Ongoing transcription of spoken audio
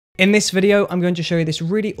In this video, I'm going to show you this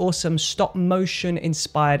really awesome stop motion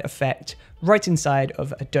inspired effect right inside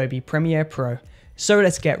of Adobe Premiere Pro. So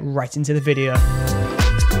let's get right into the video.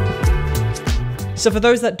 So for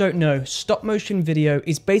those that don't know, stop motion video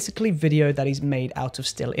is basically video that is made out of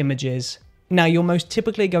still images. Now you're most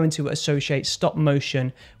typically going to associate stop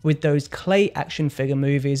motion with those clay action figure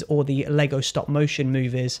movies or the Lego stop motion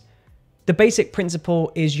movies. The basic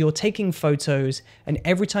principle is you're taking photos, and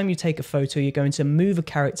every time you take a photo, you're going to move a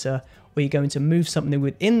character or you're going to move something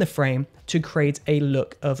within the frame to create a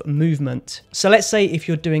look of movement. So let's say if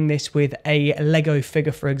you're doing this with a Lego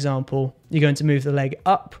figure, for example, you're going to move the leg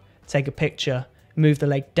up, take a picture, move the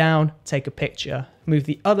leg down, take a picture, move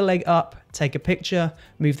the other leg up, take a picture,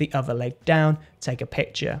 move the other leg down, take a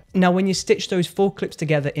picture. Now, when you stitch those 4 clips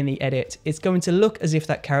together in the edit, it's going to look as if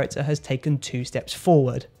that character has taken 2 steps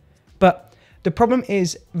forward. But the problem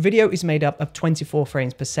is video is made up of 24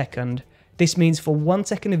 frames per second. This means for 1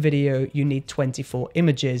 second of video, you need 24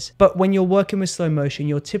 images. But when you're working with slow motion,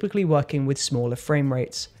 you're typically working with smaller frame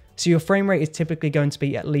rates. So your frame rate is typically going to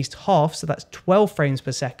be at least half, so that's 12 frames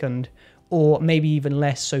per second, or maybe even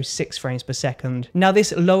less, so 6 frames per second. Now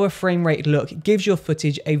this lower frame rate look gives your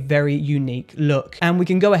footage a very unique look, and we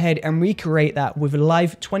can go ahead and recreate that with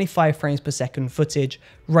live 25 frames per second footage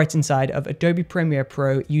right inside of Adobe Premiere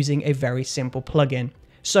Pro using a very simple plugin.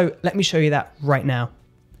 So let me show you that right now.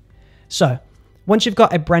 So once you've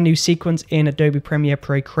got a brand new sequence in Adobe Premiere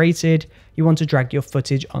Pro created, you want to drag your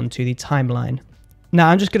footage onto the timeline. Now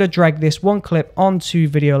I'm just gonna drag this one clip onto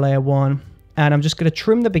video layer 1, and I'm just going to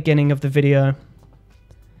trim the beginning of the video,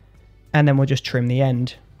 and then we'll just trim the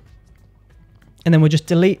end. And then we'll just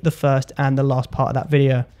delete the first and the last part of that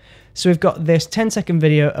video. So we've got this 10-second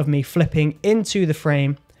video of me flipping into the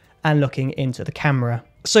frame and looking into the camera.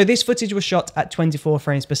 So this footage was shot at 24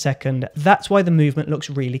 frames per second. That's why the movement looks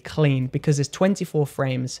really clean, because there's 24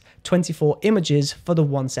 frames, 24 images for the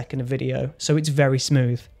 1 second of video. So it's very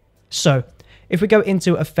smooth. So if we go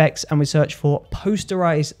into effects and we search for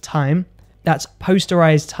posterize time, that's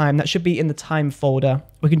posterized time, that should be in the time folder.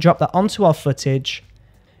 We can drop that onto our footage.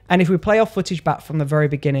 And if we play our footage back from the very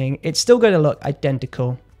beginning, it's still going to look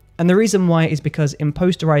identical. And the reason why is because in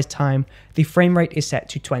posterized time, the frame rate is set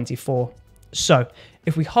to 24. So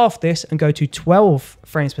if we half this and go to 12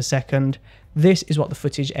 frames per second, this is what the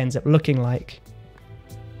footage ends up looking like.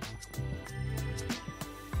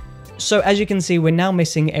 So as you can see, we're now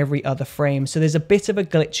missing every other frame. So there's a bit of a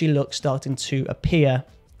glitchy look starting to appear.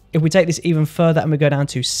 If we take this even further and we go down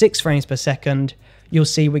to 6 frames per second, you'll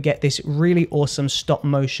see we get this really awesome stop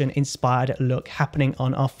motion inspired look happening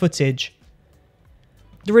on our footage.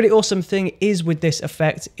 The really awesome thing is with this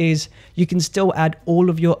effect is you can still add all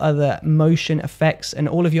of your other motion effects and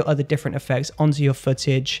all of your other different effects onto your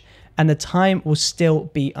footage, and the time will still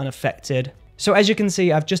be unaffected. So as you can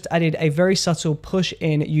see, I've just added a very subtle push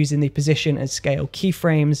in using the position and scale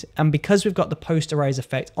keyframes, and because we've got the posterize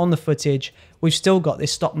effect on the footage, we've still got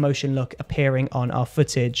this stop motion look appearing on our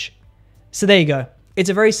footage. So there you go.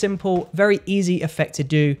 It's a very simple, very easy effect to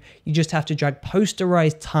do. You just have to drag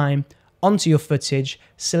posterized time onto your footage,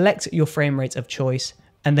 select your frame rate of choice,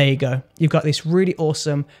 and there you go. You've got this really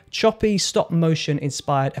awesome, choppy, stop motion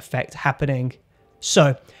inspired effect happening.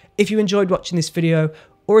 So if you enjoyed watching this video,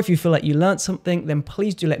 or if you feel like you learned something, then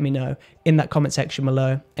please do let me know in that comment section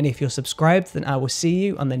below. And if you're subscribed, then I will see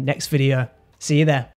you on the next video. See you there.